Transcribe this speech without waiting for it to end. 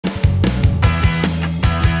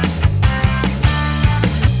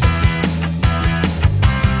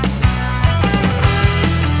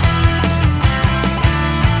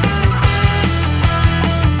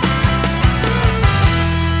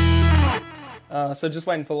So just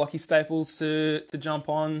waiting for Lockie Staples to jump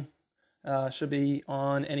on. Should be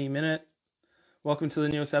on any minute. Welcome to the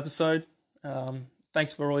newest episode.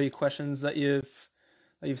 Thanks for all your questions that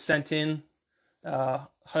you've sent in.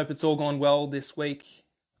 Hope it's all gone well this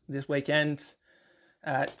weekend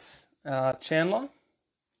at Chandler.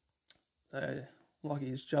 So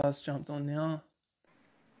Lockie's just jumped on now.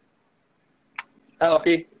 Hi,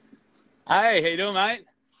 Lockie. Hey, how you doing, mate?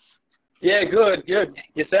 Yeah, good.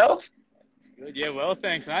 Yourself? Good, yeah, well,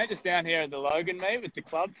 thanks, mate. Just down here at the Logan meet with the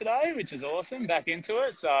club today, which is awesome. Back into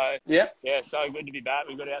it, so Yeah, so good to be back.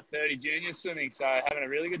 We've got our 30 juniors swimming, so having a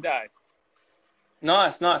really good day.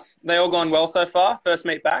 Nice. They all gone well so far? First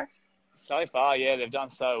meet back? So far, yeah, they've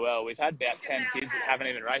done so well. We've had about 10 kids that haven't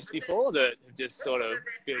even raced before that have just sort of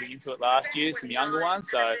building into it last year, some younger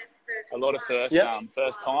ones, so a lot of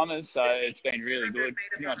first timers, so it's been really good.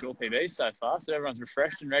 Pretty much all PBs so far, so everyone's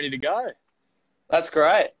refreshed and ready to go. That's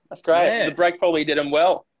great. Yeah. The break probably did them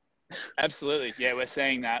well. Absolutely. Yeah, we're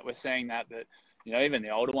seeing that, you know, even the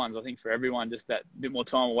older ones, I think for everyone, just that bit more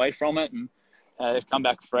time away from it, and they've come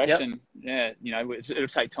back fresh. Yep. And yeah, you know, it'll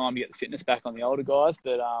take time to get the fitness back on the older guys,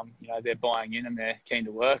 but you know, they're buying in and they're keen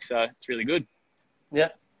to work, so it's really good. Yeah,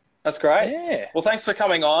 that's great. Yeah. Well, thanks for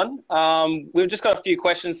coming on. We've just got a few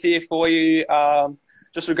questions here for you,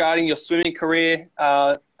 just regarding your swimming career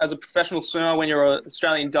as a professional swimmer when you're an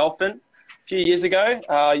Australian Dolphin a few years ago,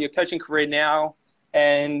 your coaching career now,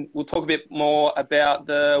 and we'll talk a bit more about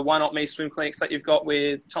the Why Not Me swim clinics that you've got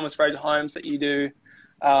with Thomas Fraser Holmes that you do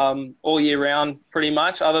all year round, pretty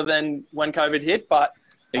much, other than when COVID hit. But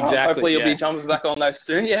Exactly, hopefully you'll be jumping back on those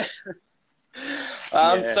soon. Yeah.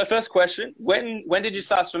 So first question: when did you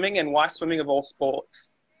start swimming, and why swimming of all sports?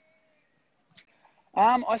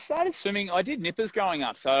 I started swimming. I did nippers growing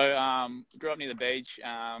up. So grew up near the beach,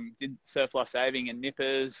 did surf life saving and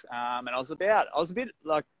nippers, and I was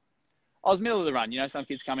middle of the run. You know, some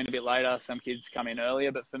kids come in a bit later, some kids come in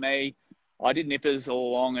earlier, but for me, I did nippers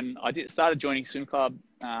all along, and started joining swim club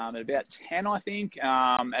at about 10, I think,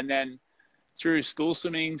 and then through school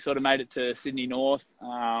swimming, sort of made it to Sydney North,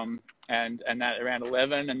 and that around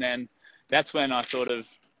 11, and then that's when I sort of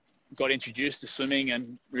got introduced to swimming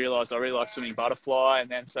and realised I really liked swimming butterfly, and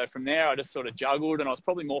then so from there I just sort of juggled, and I was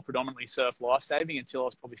probably more predominantly surf lifesaving until I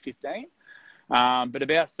was probably 15. But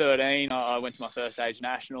about 13, I went to my first age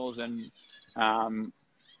nationals and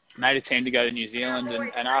made a team to go to New Zealand,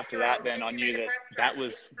 and after that then I knew that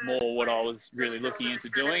was more what I was really looking into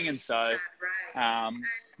doing, and so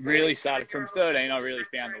really started from 13. I really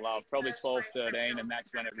found the love, probably 12, 13, and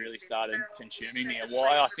that's when it really started consuming me. And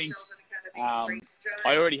why? I think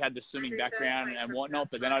I already had the swimming background and whatnot,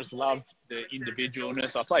 but then I just loved the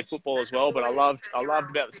individualness. I played football as well, but I loved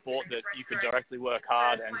about the sport that you could directly work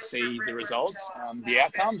hard and see the results, the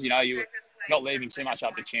outcomes. You know, you're not leaving too much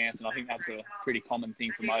up to chance, and I think that's a pretty common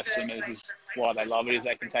thing for most swimmers, is why they love it, is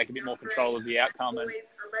they can take a bit more control of the outcome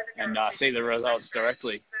and see the results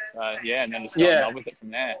directly. So yeah, and then just fell in love with it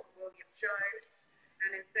from there.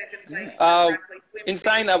 In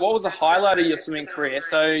saying that, what was the highlight of your swimming career?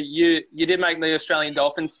 So you did make the Australian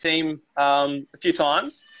Dolphins team a few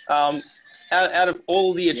times. Out of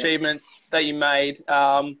all the achievements that you made,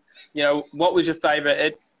 you know, what was your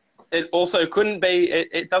favourite? It also couldn't be.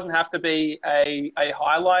 It doesn't have to be a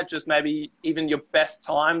highlight. Just maybe even your best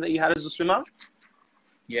time that you had as a swimmer.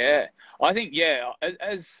 Yeah, I think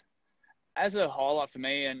as a highlight for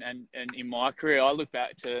me and in my career, I look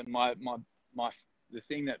back to the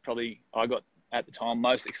thing that probably I got at the time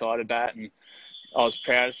most excited about and I was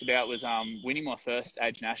proudest about was winning my first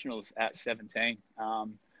age nationals at 17.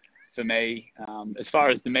 For me, as far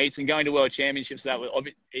as the meets and going to world championships, that was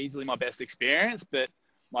easily my best experience, but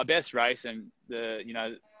my best race and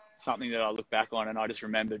something that I look back on and I just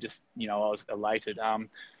remember I was elated.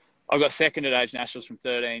 I got second at age nationals from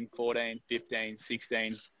 13, 14, 15,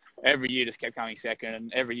 16. Every year just kept coming second,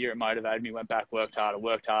 and every year it motivated me, went back, worked harder.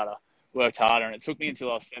 And it took me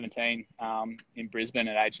until I was 17 in Brisbane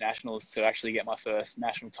at age nationals to actually get my first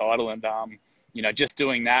national title. And, just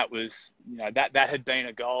doing that was, that had been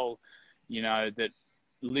a goal, that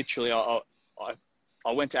literally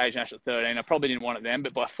I went to age national at 13. I probably didn't want it then,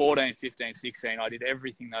 but by 14, 15, 16, I did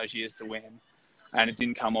everything those years to win, and it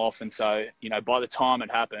didn't come off. And so, by the time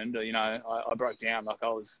it happened, I broke down. Like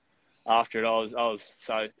after it, I was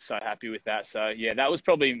so happy with that. So yeah, that was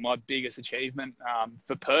probably my biggest achievement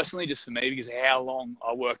for personally, just for me, because of how long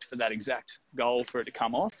I worked for that exact goal for it to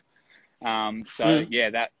come off. Yeah,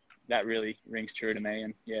 that really rings true to me,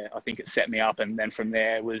 and yeah, I think it set me up. And then from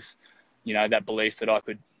there was, that belief that I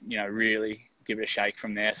could, really give it a shake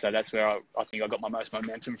from there. So that's where I think I got my most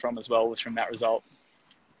momentum from as well, was from that result.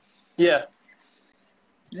 Yeah.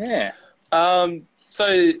 Yeah.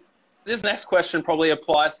 So this next question probably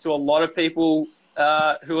applies to a lot of people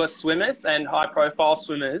who are swimmers and high-profile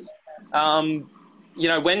swimmers. When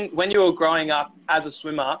you were growing up as a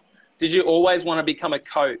swimmer, did you always want to become a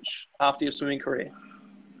coach after your swimming career?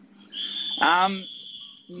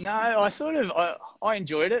 No, I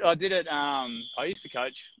enjoyed it. I did it. I used to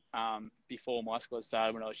coach before my squad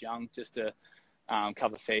started when I was young, just to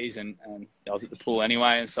cover fees, and I was at the pool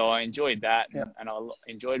anyway, and so I enjoyed that, and I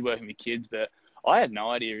enjoyed working with kids, but I had no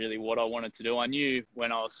idea really what I wanted to do. I knew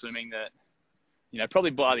when I was swimming that,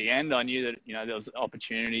 probably by the end, I knew that, there was an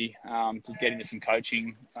opportunity to get into some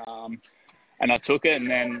coaching, and I took it. And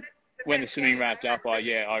then when the swimming wrapped up, I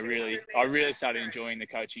really started enjoying the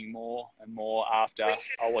coaching more and more after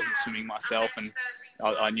I wasn't swimming myself, and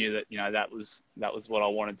I knew that, that was what I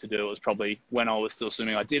wanted to do. It was probably when I was still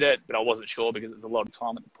swimming I did it, but I wasn't sure because it was a lot of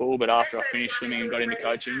time at the pool. But after I finished swimming and got into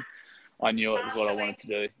coaching, I knew it was what I wanted to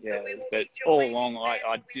do. Yeah, but all along,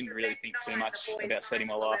 I didn't really think too much about setting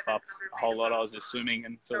my life up a whole lot. I was just swimming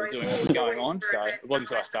and sort of doing what was going on. So it wasn't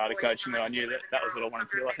until I started coaching that I knew that was what I wanted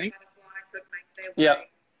to do, I think. Yeah.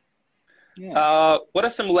 Yeah. What are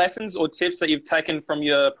some lessons or tips that you've taken from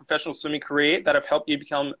your professional swimming career that have helped you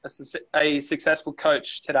become a successful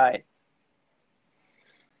coach today?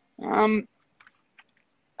 It's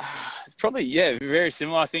probably, very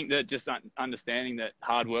similar. I think that just understanding that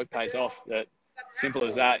hard work pays off. That simple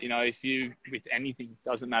as that. If you, with anything,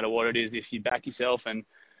 doesn't matter what it is, if you back yourself and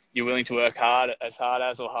you're willing to work hard as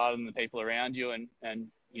or harder than the people around you, and then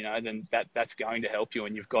that's going to help you,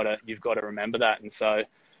 and you've got to remember that. And so,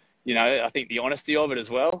 I think the honesty of it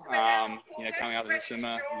as well. Coming up as a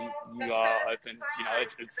swimmer, you are open.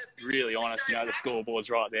 It's really honest. The scoreboard's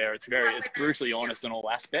right there. It's brutally honest in all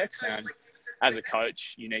aspects. And as a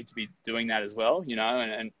coach, you need to be doing that as well.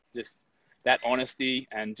 And just that honesty,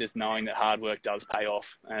 and just knowing that hard work does pay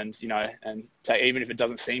off. And even if it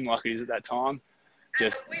doesn't seem like it is at that time,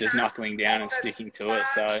 just knuckling down and sticking to it.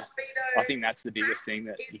 So I think that's the biggest thing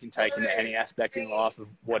that you can take into any aspect in life of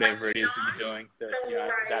whatever it is that you're doing, that,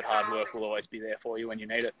 that hard work will always be there for you when you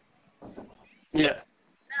need it. Yeah.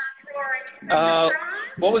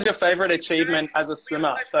 What was your favorite achievement as a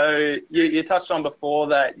swimmer? So you touched on before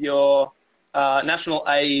that your national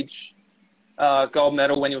age gold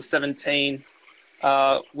medal when you were 17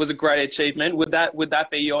 was a great achievement. Would that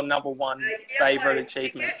be your number one favorite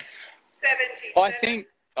achievement? I think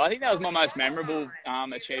that was my most memorable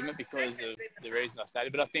achievement because of the reasons I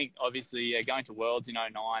stated. But I think, obviously, going to Worlds in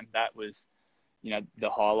 2009, that was, the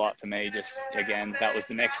highlight for me. Just, again, that was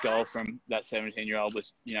the next goal from that 17-year-old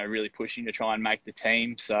was, really pushing to try and make the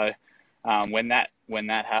team. So when that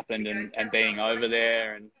happened and being over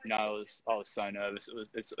there, and, I was so nervous.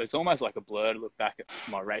 It's almost like a blur to look back at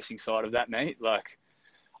my racing side of that meet. Like,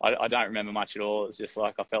 I don't remember much at all. It's just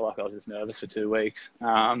like I felt like I was just nervous for 2 weeks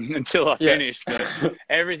until I finished. But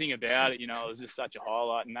everything about it, it was just such a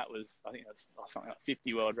highlight. And I think that's something like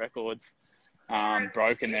 50 world records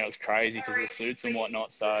broken there. It was crazy because of the suits and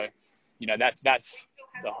whatnot. So, that's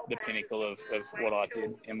the pinnacle of what I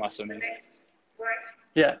did in my swimming.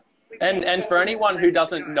 Yeah. And for anyone who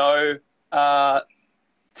doesn't know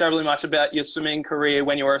terribly much about your swimming career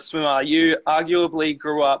when you were a swimmer, you arguably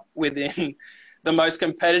grew up within the most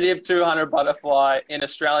competitive 200 butterfly in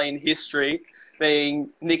Australian history, being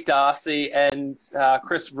Nick Darcy and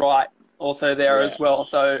Chris Wright also there as well.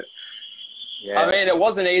 So, I mean,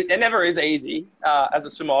 it never is easy as a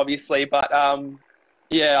swimmer, obviously, but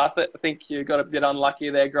I think you got a bit unlucky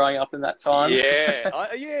there growing up in that time.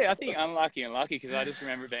 I think unlucky and lucky, because I just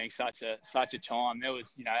remember it being such a time. There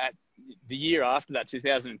was, at the year after that,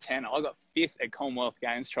 2010, I got 5th at Commonwealth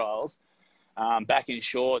Games trials. Back in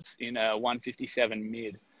shorts in a 157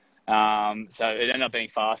 mid. So it ended up being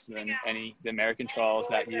faster than the American trials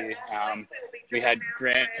that year. We had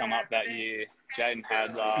Grant come up that year, Jaden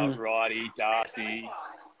Hadler, Righty, Darcy,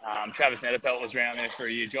 Travis Netterpelt was around there for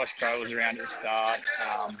a year, Josh Crow was around at the start,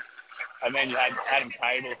 and then you had Adam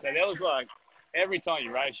Cable. So there was like, every time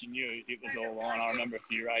you race, you knew it was all on. I remember a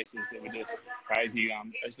few races that were just crazy.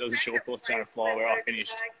 There was a short course trying to fly where I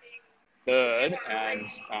finished 3rd, and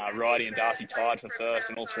Righty and Darcy tied for 1st,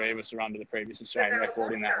 and all 3 of us were under the previous Australian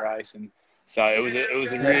record in that race. And so it was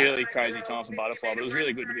a really crazy time for butterfly, but it was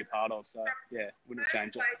really good to be a part of. So wouldn't have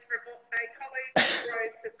changed it.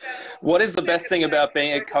 What is the best thing about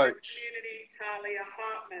being a coach?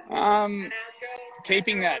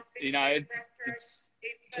 Keeping that, it's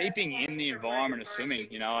keeping in the environment of swimming.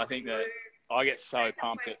 I think that I get so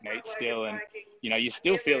pumped at meet still, and you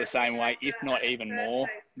still feel the same way, if not even more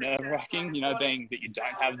nerve-wracking, being that you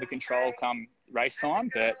don't have the control come race time,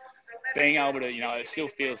 but being able to, it still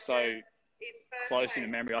feels so close into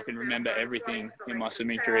memory. I can remember everything in my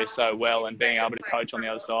swimming career so well, and being able to coach on the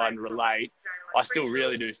other side and relate, I still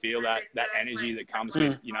really do feel that energy that comes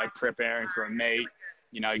with, you know, preparing for a meet,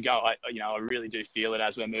 you know, I really do feel it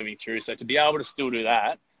as we're moving through. So to be able to still do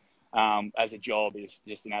that as a job is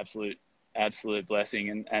just an absolute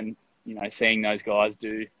blessing. And you know, seeing those guys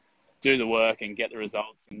do the work and get the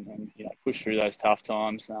results and you know, push through those tough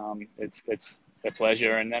times, it's a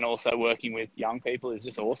pleasure. And then also working with young people is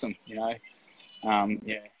just awesome, you know.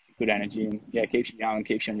 Yeah, good energy, and yeah, keeps you young and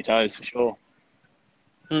keeps you on your toes for sure.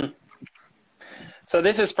 So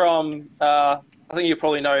this is from, I think you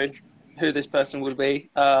probably know who this person would be.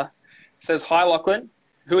 Says, "Hi Lachlan,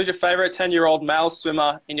 who is your favourite 10-year-old male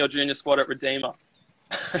swimmer in your junior squad at Redeemer?"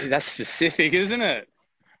 That's specific, isn't it?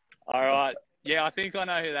 All right. Yeah, I think I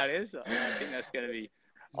know who that is. I think that's going to be,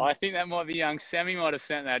 I think that might be young Sammy might have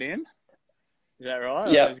sent that in. Is that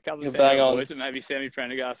right? Yeah, There's a couple of bang on. boys that maybe Sammy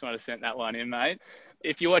Prendergast might have sent that one in, mate.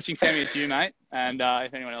 If you're watching, Sammy, it's you, mate. And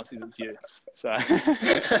if anyone else is, it's you. So.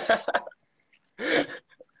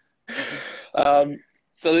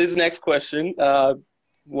 So this next question,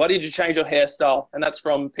 why did you change your hairstyle? And that's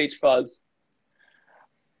from Peach Fuzz.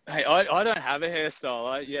 Hey, I don't have a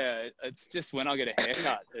hairstyle. It's just when I get a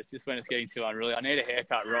haircut. It's just when it's getting too unruly. I need a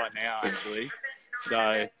haircut right now, actually.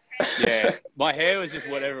 So, yeah, my hair was just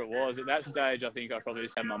whatever it was. At that stage, I think I probably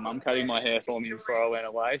just had my mum cutting my hair for me before I went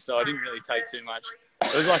away. So I didn't really take too much.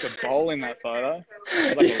 It was like a bowl in that photo.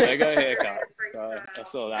 It was like a Lego haircut. So I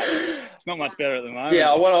saw that. It's not much better at the moment.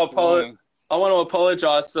 Yeah, I want to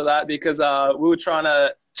apologise for that because we were trying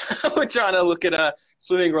to look at a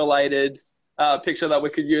swimming related picture that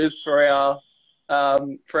we could use for our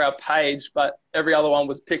page, but every other one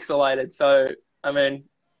was pixelated. So I mean,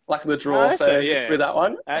 luck of the draw. With that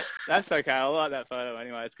one, that's okay. I like that photo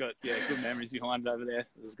anyway. It's got good memories behind it over there.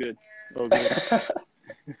 It was good. All good.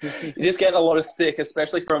 You're just getting a lot of stick,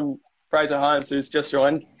 especially from Fraser Holmes, who's just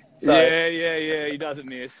joined. So. Yeah. He doesn't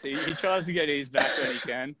miss. He tries to get his back when he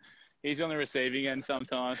can. He's on the receiving end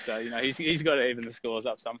sometimes, so you know he's got to even the scores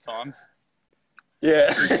up sometimes.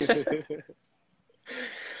 Yeah.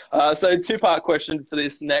 So 2-part question for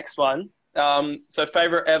this next one. So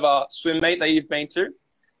favorite ever swim meet that you've been to,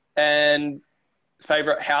 and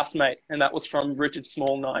favorite housemate, and that was from Richard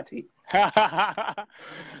Small 90.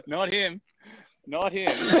 Not him. No,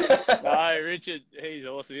 Richard, he's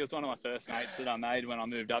awesome. He was one of my first mates that I made when I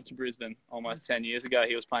moved up to Brisbane almost 10 years ago.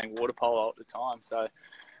 He was playing water polo at the time, so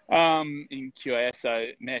in QAS, so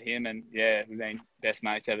met him, and yeah, we've been best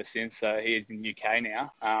mates ever since. So he is in the UK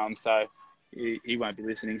now, so he won't be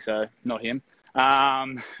listening, so not him.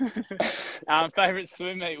 Favorite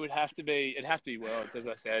swim meet would have to be Worlds, as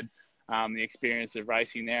I said. The experience of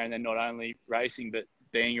racing there, and then not only racing but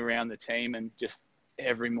being around the team and just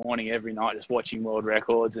every morning, every night, just watching world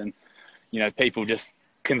records, and you know, people just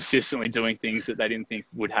consistently doing things that they didn't think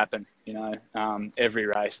would happen. You know, every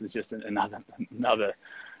race was just another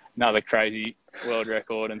crazy world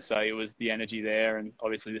record, and so it was the energy there, and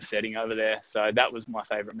obviously the setting over there. So that was my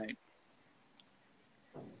favourite meet.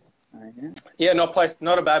 Yeah, not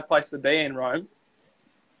a bad place to be in Rome.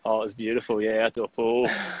 Oh, it was beautiful. Yeah, outdoor pool.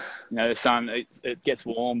 You know, the sun, it gets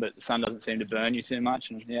warm, but the sun doesn't seem to burn you too much,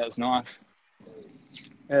 and yeah, it was nice.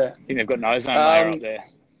 Yeah, I think they've got an ozone layer up there.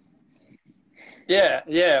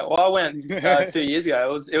 Yeah. Well, I went 2 years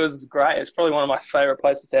ago. It was great. It's probably one of my favourite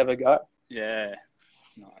places to ever go. Yeah,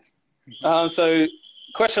 nice. So,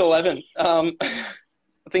 question 11.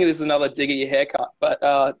 I think this is another dig at your haircut, but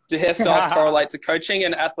do hairstyles correlate to coaching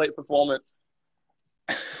and athlete performance?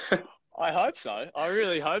 I hope so. I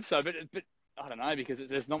really hope so, but I don't know, because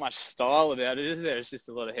there's not much style about it, is there? It's just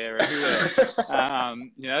a lot of hair everywhere.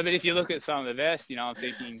 You know, but if you look at some of the best, you know, I'm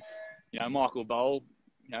thinking, you know, Michael Bowl,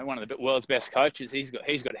 you know, one of the world's best coaches. He's got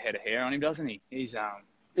a head of hair on him, doesn't he? He's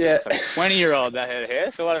it's like a 20-year-old that head of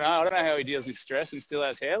hair. So I don't know how he deals with stress and still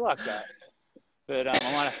has hair like that. But I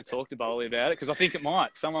might have to talk to Bowley about it, because I think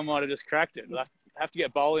someone might have just cracked it. We'll have to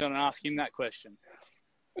get Bowley on and ask him that question.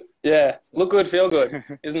 Yeah, look good, feel good.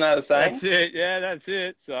 Isn't that the saying? That's it. Yeah, that's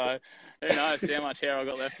it. So who knows how much hair I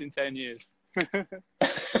got left in 10 years.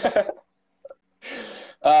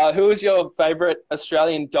 Who is your favourite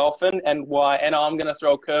Australian Dolphin and why? And I'm going to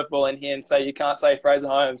throw a curveball in here and say you can't say Fraser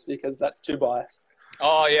Holmes because that's too biased.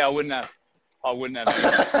 Oh, yeah, I wouldn't have.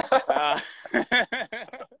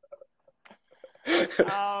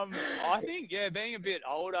 I think, being a bit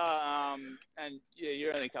older, and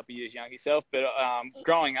you're only a couple of years young yourself, but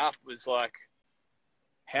growing up was like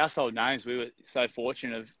household names. We were so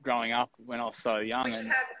fortunate of growing up when I was so young,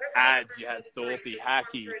 and ads, you had Thorpe,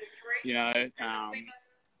 Hackey, you know,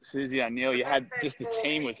 Susie O'Neill, you had just the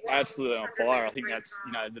team was absolutely on fire. I think that's,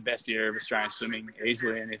 the best year of Australian swimming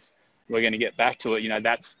easily. And if we're going to get back to it,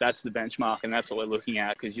 that's the benchmark, and that's what we're looking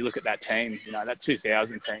at. Because you look at that team, that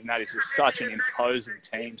 2000 team, that is just such an imposing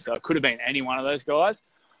team. So it could have been any one of those guys.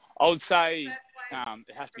 I would say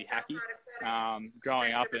it has to be Hacky.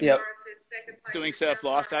 Growing up and doing surf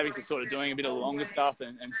life savings and sort of doing a bit of the longer stuff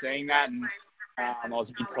and seeing that. And I was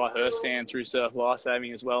a big Kai Hurst fan through surf life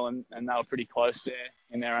saving as well, and they were pretty close there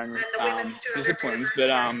in their own disciplines. But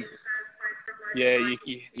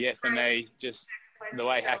for me, just the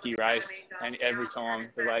way Hacky raced, and every time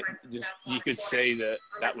the way just you could see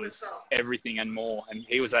that was everything and more, and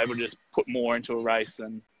he was able to just put more into a race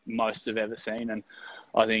than most have ever seen. And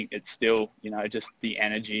I think it's still, just the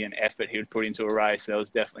energy and effort he would put into a race. There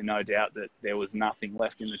was definitely no doubt that there was nothing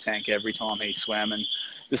left in the tank every time he swam, and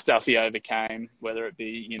the stuff he overcame, whether it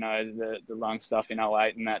be, the lung stuff in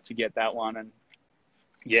 '08 and that to get that one. And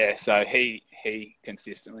so he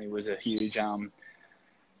consistently was a huge, I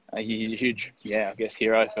guess,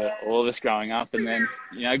 hero for all of us growing up. And then,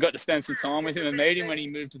 got to spend some time with him and meet him when he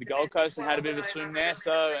moved to the Gold Coast and had a bit of a swim there.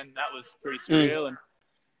 So, and that was pretty surreal. And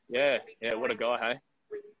what a guy, hey?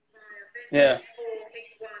 Yeah.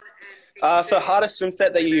 So hardest swim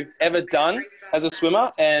set that you've ever done as a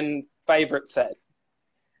swimmer, and favourite set?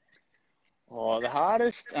 Oh, the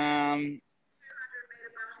hardest.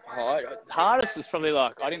 Hardest was probably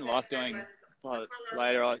I didn't like doing.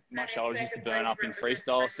 Later, my shoulders used to burn up in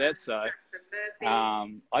freestyle sets. So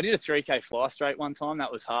I did a 3K fly straight one time.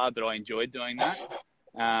 That was hard, but I enjoyed doing that.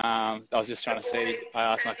 I was just trying to see. I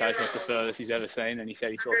asked my coach what's the furthest he's ever seen, and he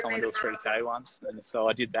said he saw someone do a 3K once, and so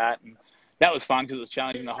I did that, and that was fun because it was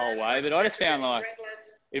challenging the whole way. But I just found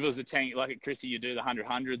if it was a tank like at Chrissy, you do the 100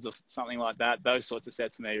 hundreds or something like that. Those sorts of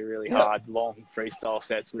sets for me are really hard. Long freestyle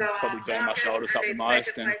sets would probably burn my shoulders up the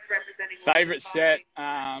most. And favourite set,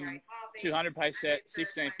 200 pace set,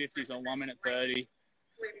 1650s on 1:30.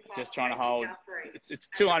 Just trying to hold. It's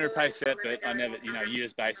 200 pace set, but I never, you're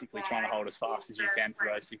just basically trying to hold as fast as you can for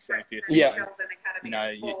those 1650s. Yeah.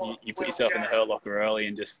 And, you put yourself in the hurt locker early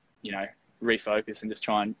and just, refocus and just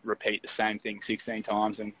try and repeat the same thing 16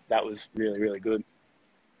 times. And that was really, really good.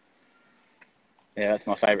 Yeah, that's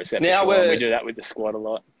my favourite set. Now for sure. We do that with the squad a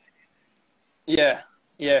lot. Yeah.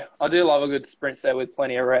 I do love a good sprint set with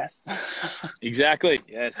plenty of rest. Exactly.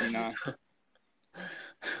 Yes,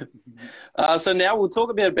 So now we'll talk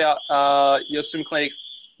a bit about your swim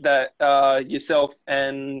clinics that yourself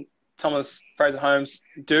and Thomas Fraser Holmes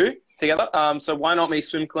do together. So Why Not Me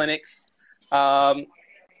swim clinics.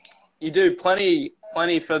 You do plenty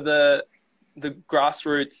for the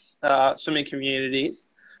grassroots swimming communities.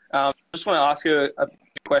 Just want to ask you a few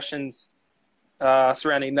questions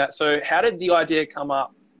surrounding that. So how did the idea come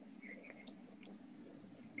up?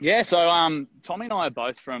 Yeah, so Tommy and I are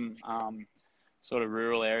both from sort of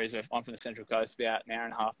rural areas. I'm from the Central Coast, about an hour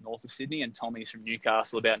and a half north of Sydney, and Tommy's from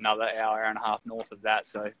Newcastle, about another hour and a half north of that,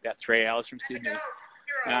 so about 3 hours from Sydney.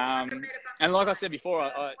 And like I said before,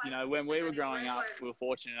 I when we were growing up, we were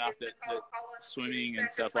fortunate enough that swimming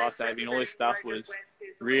and surf lifesaving, all this stuff was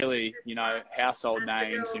really, household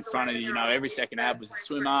names in front of you. Every second ad was a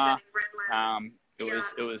swimmer.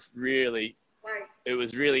 It was really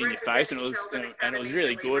in your face, and it was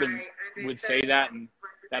really good, and we'd see that, and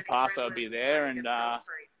that pathway would be there. And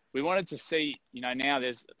we wanted to see, now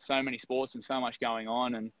there's so many sports and so much going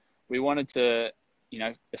on, and we wanted to,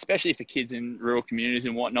 especially for kids in rural communities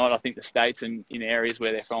and whatnot, I think the states and in areas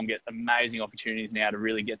where they're from get amazing opportunities now to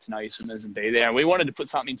really get to know your swimmers and be there. And we wanted to put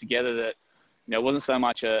something together that, wasn't so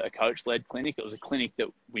much a coach-led clinic. It was a clinic that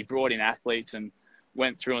we brought in athletes and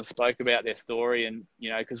went through and spoke about their story. And,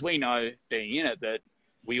 because we know, being in it, that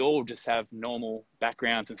we all just have normal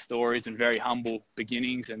backgrounds and stories and very humble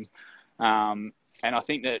beginnings. And I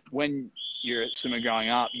think that when you're a swimmer growing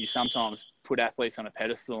up, you sometimes put athletes on a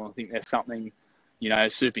pedestal and think there's something,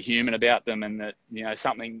 superhuman about them, and that,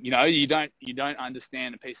 something, you don't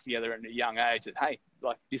understand and piece together at a young age that, hey,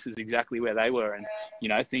 this is exactly where they were. And,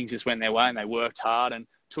 things just went their way, and they worked hard and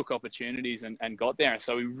took opportunities and got there. And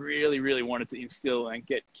so we really, really wanted to instill and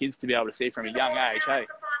get kids to be able to see from a young age, hey,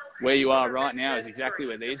 where you are right now is exactly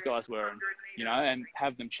where these guys were. And, and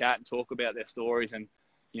have them chat and talk about their stories, and,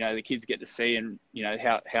 the kids get to see, and,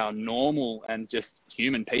 how normal and just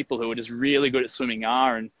human people who are just really good at swimming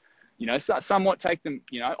are. And, somewhat take them,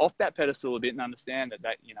 off that pedestal a bit, and understand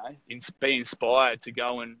that, be inspired to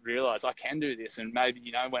go and realize I can do this. And maybe,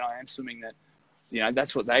 when I am swimming, that,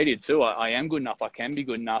 that's what they did too. I am good enough. I can be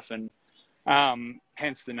good enough. And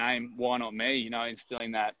hence the name, Why Not Me,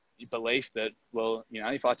 instilling that belief that, well,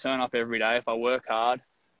 if I turn up every day, if I work hard,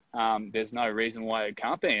 there's no reason why it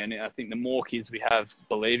can't be. And I think the more kids we have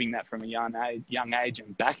believing that from a young age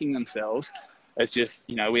and backing themselves, it's just,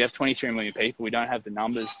 you know, we have 23 million people. We don't have the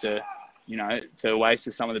numbers to, you know, to waste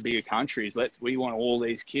to some of the bigger countries. We want all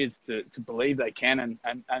these kids to believe they can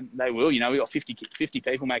and they will. You know, we got 50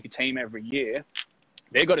 people make a team every year.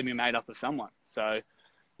 They've got to be made up of someone. So,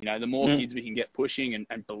 you know, the more kids we can get pushing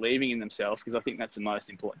and believing in themselves, because I think that's the most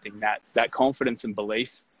important thing, that confidence and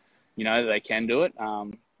belief, you know, that they can do it.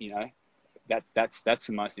 You know, that's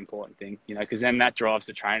the most important thing, you know, because then that drives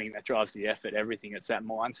the training, that drives the effort, everything. It's that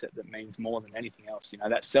mindset that means more than anything else, you know,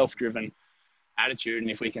 that self-driven attitude. And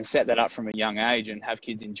if we can set that up from a young age and have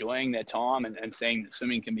kids enjoying their time and seeing that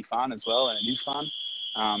swimming can be fun as well, and it is fun,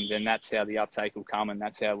 then that's how the uptake will come, and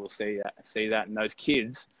that's how we'll see that. And those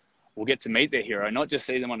kids will get to meet their hero, not just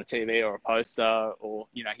see them on a TV or a poster, or,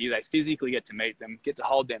 you know, here they physically get to meet them, get to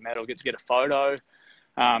hold their medal, get to get a photo,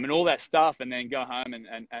 and all that stuff, and then go home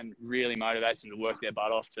and really motivates them to work their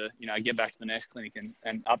butt off to, you know, get back to the next clinic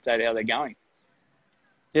and update how they're going.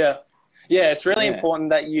 Yeah. Yeah, it's really important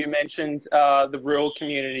that you mentioned the rural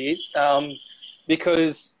communities,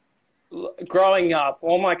 because growing up,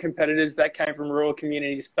 all my competitors that came from rural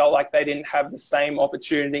communities felt like they didn't have the same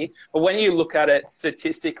opportunity. But when you look at it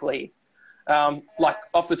statistically, like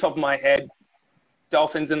off the top of my head,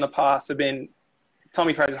 Dolphins in the past have been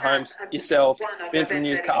Tommy Fraser-Holmes, yourself, been from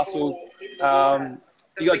Newcastle.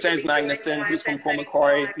 You got James Magnuson, who's from Port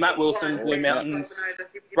Macquarie, Matt Wilson, Blue Mountains,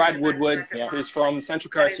 Brad Woodward, who's from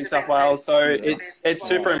Central Coast, New South Wales. So it's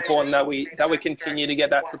super important that we continue to get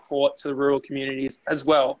that support to the rural communities as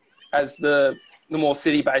well as the more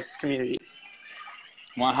city-based communities.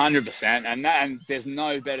 100%, and there's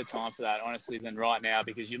no better time for that, honestly, than right now,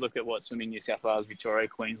 because you look at what Swimming New South Wales, Victoria,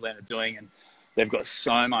 Queensland are doing, and they've got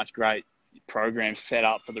so much great programs set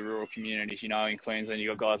up for the rural communities. You know, in Queensland,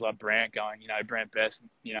 you've got guys like Brant going, you know, Brant Best,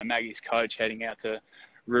 you know, Maggie's coach, heading out to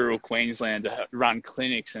rural Queensland to run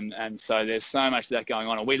clinics, and so there's so much of that going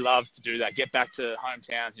on, and we love to do that. Get back to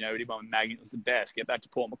hometowns, you know, we did one with Maggie, it was the best. Get back to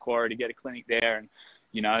Port Macquarie to get a clinic there, and,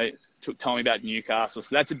 you know, took Tommy back to Newcastle.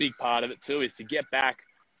 So that's a big part of it too, is to get back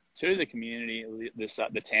to the community,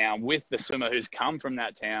 the town, with the swimmer who's come from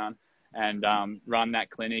that town, and run that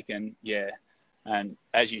clinic. And and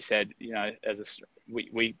as you said, you know,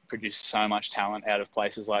 we produce so much talent out of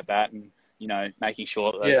places like that, and, you know, making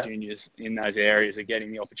sure that those juniors in those areas are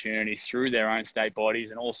getting the opportunities through their own state bodies.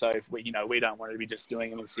 And also, if we don't want to be just doing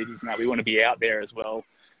them in cities, and that we want to be out there as well,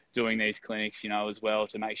 doing these clinics, you know, as well,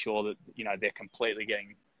 to make sure that, you know, they're completely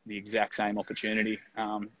getting the exact same opportunity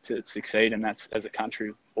to succeed. And that's, as a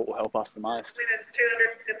country, what will help us the most.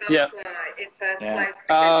 Yeah.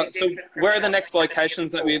 So where are the next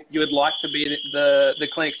locations that you would like to be the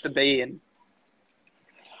clinics to be in?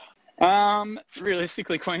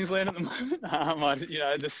 Realistically, Queensland at the moment. You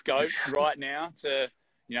know, the scope right now to,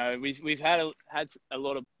 you know, we've had a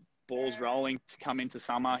lot of balls rolling to come into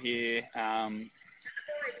summer here,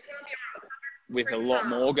 with a lot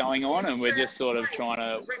more going on, and we're just sort of trying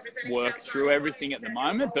to work through everything at the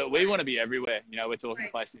moment. But we want to be everywhere. You know, we're talking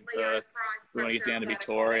places in Perth. We want to get down to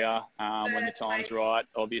Victoria when the time's right.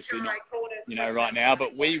 Obviously not, you know, right now,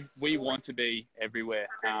 but we want to be everywhere.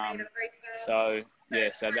 So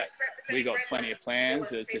that we got plenty of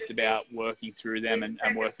plans. It's just about working through them and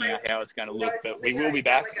working out how it's going to look. But we will be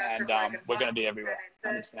back, and we're going to be everywhere.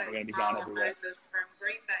 100%, we're going to be going everywhere.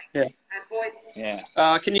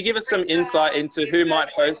 Can you give us some insight into who might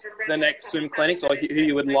host the next swim clinics, or who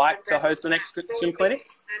you would like to host the next swim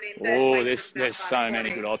clinics? Oh, there's so many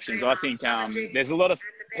good options. I think there's a lot of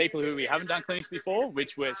people who we haven't done clinics before,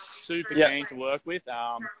 which we're super keen to work with.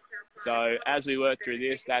 So as we work through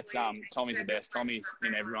this, that's Tommy's the best. Tommy's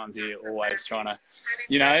in everyone's ear, always trying to,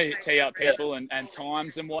 you know, tee up people and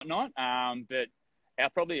times and whatnot. But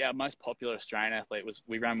probably our most popular Australian athlete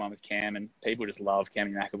we ran one with Cam, and people just love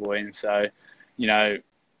Cammy McAvoy. And so, you know,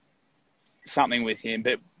 something with him.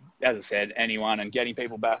 But as I said, anyone, and getting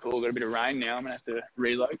people back. Oh, got a bit of rain now. I'm going to have to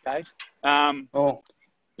relocate.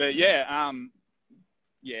 But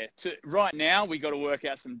right now we got to work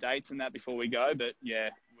out some dates and that before we go. But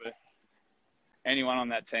anyone on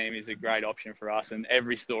that team is a great option for us, and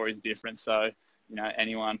every story is different. So, you know,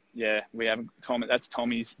 anyone, we haven't, Tommy, that's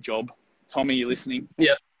Tommy's job. Tommy, you listening?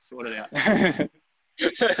 Yeah. Sort it out.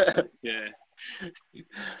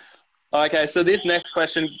 Okay, so this next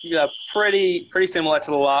question, pretty similar to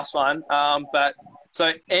the last one. But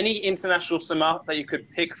so any international swimmer that you could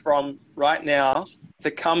pick from right now to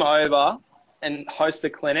come over and host a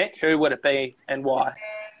clinic, who would it be and why?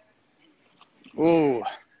 Ooh.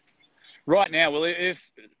 Right now, well,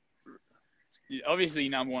 obviously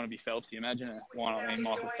number one would be Phelpsy. Imagine a one on me,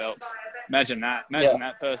 Michael Phelps. Imagine that. Imagine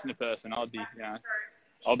that person to person. I'd be,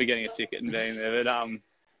 I'll be getting a ticket and being there. But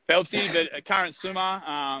Phelpsy, but a current swimmer,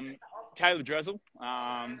 Caleb Dressel,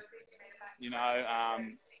 Sarah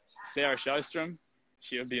Shostrom.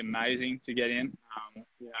 She would be amazing to get in.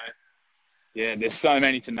 There's so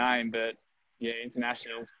many to name, but yeah,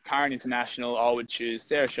 current international, I would choose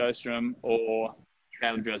Sarah Shostrom or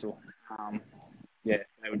Caleb Dressel.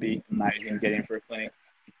 They would be amazing to get in for a clinic.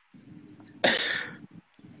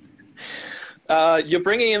 You're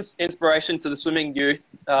bringing inspiration to the swimming youth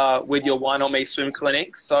with your Why Not Me swim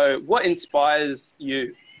clinic. So what inspires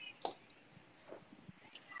you?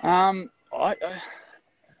 I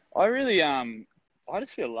really, I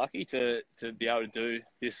just feel lucky to be able to do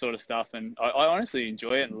this sort of stuff. And I honestly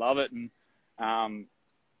enjoy it and love it. And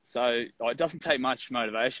so it doesn't take much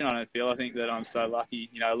motivation, I don't feel. I think that I'm so lucky.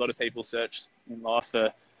 A lot of people search in life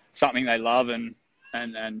for something they love and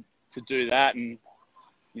to do that. And,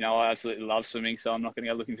 I absolutely love swimming, so I'm not going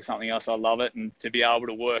to go looking for something else. I love it. And to be able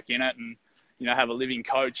to work in it and, have a living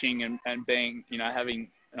coaching and being, having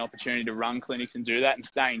an opportunity to run clinics and do that and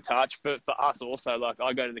stay in touch for us also. Like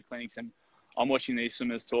I go to the clinics and I'm watching these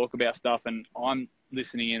swimmers talk about stuff and I'm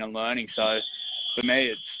listening in and learning. So for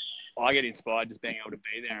me, I get inspired just being able to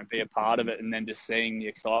be there and be a part of it, and then just seeing the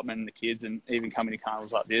excitement in the kids, and even coming to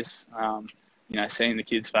carnivals like this, seeing the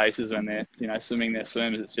kids' faces when they're, swimming their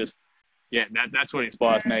swims. It's just, that's what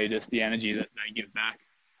inspires me, just the energy that they give back.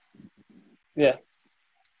 Yeah.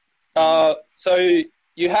 So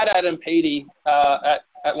you had Adam Peaty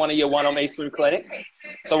at one of your One on Me swim clinics.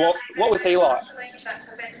 So what was he like?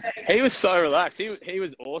 He was so relaxed. He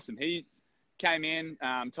was awesome. He came in.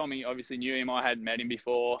 Tommy obviously knew him. I hadn't met him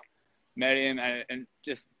before. Met him and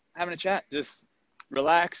just having a chat, just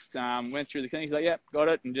relaxed. Went through the clinic. He's like, "Yep, got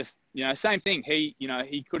it." And just same thing.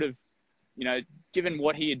 He could have given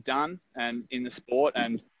what he had done and in the sport,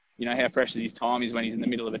 and how precious his time is when he's in the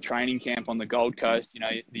middle of a training camp on the Gold Coast.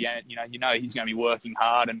 He's going to be working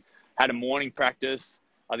hard, and had a morning practice.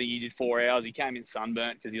 I think he did 4 hours. He came in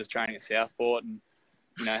sunburnt because he was training at Southport, and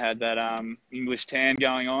had that English tan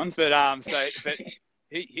going on. But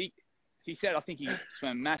he said, I think he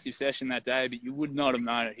swam a massive session that day, but you would not have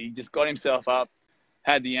known it. He just got himself up,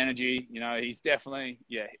 had the energy. He's definitely,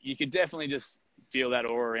 you could definitely just feel that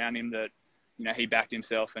aura around him that, he backed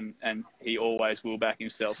himself and he always will back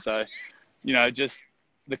himself. So, just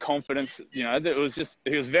the confidence, he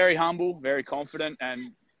was very humble, very confident,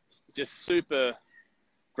 and just super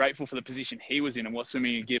grateful for the position he was in and what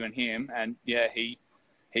swimming had given him. And he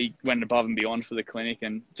went above and beyond for the clinic,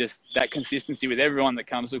 and just that consistency with everyone that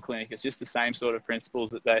comes to a clinic. It's just the same sort of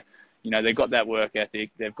principles that they've got that work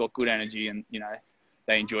ethic, they've got good energy, and,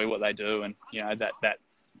 they enjoy what they do. And,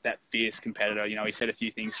 that fierce competitor, he said a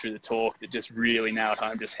few things through the talk that just really nailed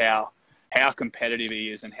home just how competitive he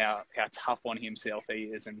is and how tough on himself he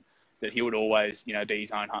is, and that he would always, be his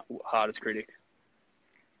own hardest critic.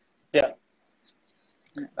 Yeah.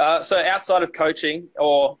 So outside of coaching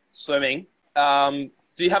or swimming, do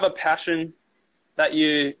you have a passion that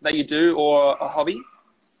you do, or a hobby?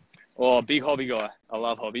 Oh, big hobby guy. I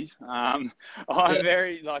love hobbies. I'm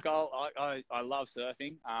very I love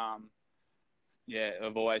surfing.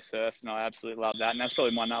 I've always surfed, and I absolutely love that. And that's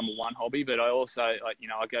probably my number one hobby. But I also,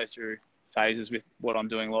 I go through phases with what I'm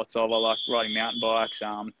doing lots of. I like riding mountain bikes.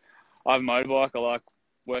 I have a motorbike. I like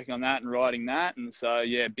working on that and riding that. And so,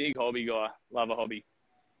 big hobby guy. Love a hobby.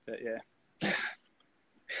 But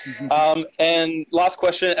and last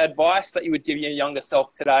question, advice that you would give your younger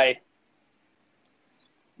self today?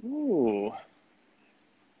 Ooh.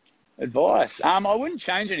 Advice. I wouldn't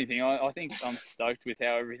change anything. I think I'm stoked with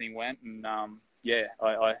how everything went. And,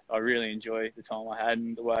 I really enjoy the time I had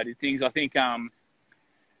and the way I did things. I think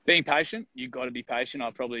being patient, you've got to be patient. I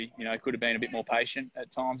probably, could have been a bit more patient at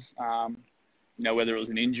times, whether it was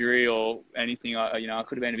an injury or anything. I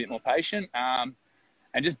could have been a bit more patient.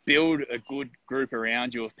 And just build a good group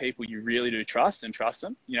around you of people you really do trust, and trust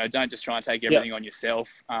them. Don't just try and take everything on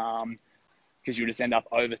yourself, because you'll just end up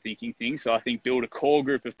overthinking things. So I think build a core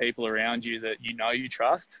group of people around you that you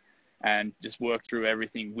trust, and just work through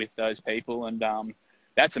everything with those people. And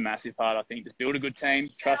that's a massive part, I think. Just build a good team,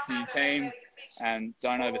 trust in your team, and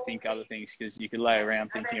don't overthink other things, because you could lay around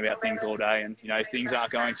thinking about things all day, and, if things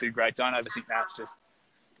aren't going too great, don't overthink that. Just,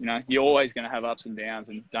 you're always going to have ups and downs,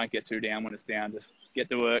 and don't get too down when it's down. Just get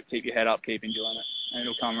to work, keep your head up, keep enjoying it, and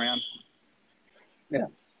it'll come around. Yeah.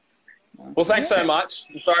 Well, thanks so much.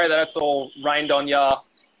 I'm sorry that it's all rained on you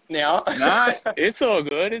now. No, it's all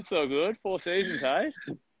good. It's all good. 4 seasons, hey?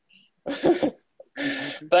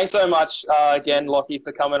 Thanks so much again, Lockie,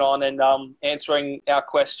 for coming on and answering our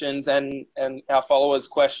questions and our followers'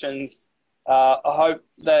 questions. I hope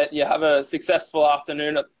that you have a successful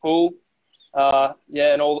afternoon at the pool.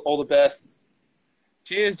 And all the best.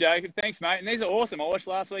 Cheers, Jacob. Thanks, mate. And these are awesome. I watched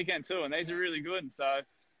last weekend too, and these are really good. So,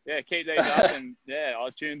 yeah, keep these up, and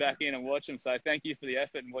I'll tune back in and watch them. So, thank you for the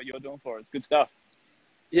effort and what you're doing for us. Good stuff.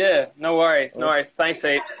 Yeah, no worries. No worries. Thanks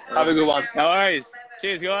heaps. Have a good one. No worries.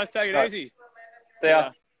 Cheers, guys. Take it easy. See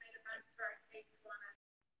ya.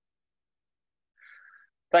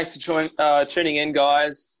 Thanks for tuning in,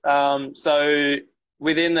 guys. So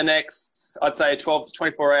within the next, I'd say 12 to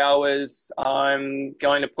 24 hours, I'm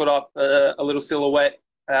going to put up a little silhouette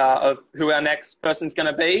of who our next person's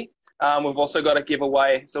going to be. We've also got a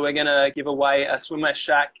giveaway. So we're going to give away a Swimwear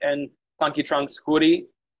Shack and Funky Trunks hoodie.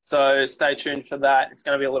 So stay tuned for that. It's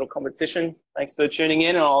going to be a little competition. Thanks for tuning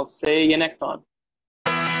in, and I'll see you next time.